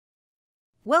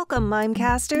Welcome,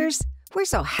 Mimecasters! We're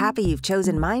so happy you've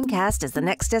chosen Mimecast as the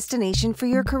next destination for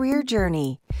your career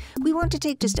journey. We want to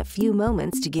take just a few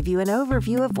moments to give you an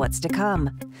overview of what's to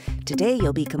come. Today,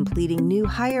 you'll be completing new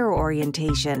hire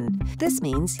orientation. This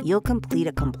means you'll complete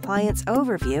a compliance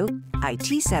overview,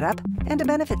 IT setup, and a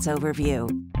benefits overview.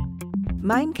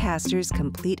 Mimecasters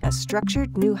complete a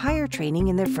structured new hire training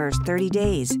in their first 30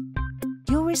 days.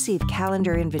 You'll receive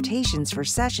calendar invitations for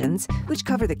sessions which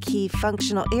cover the key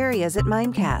functional areas at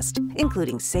Mimecast,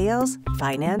 including sales,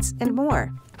 finance, and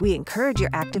more. We encourage your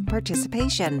active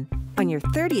participation. On your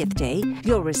 30th day,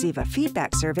 you'll receive a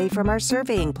feedback survey from our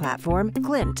surveying platform,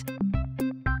 Clint.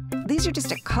 These are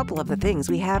just a couple of the things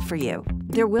we have for you.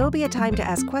 There will be a time to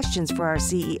ask questions for our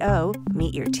CEO,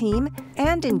 meet your team,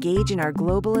 and engage in our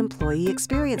global employee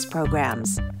experience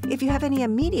programs. If you have any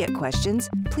immediate questions,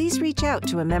 please reach out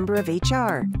to a member of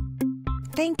HR.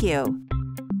 Thank you.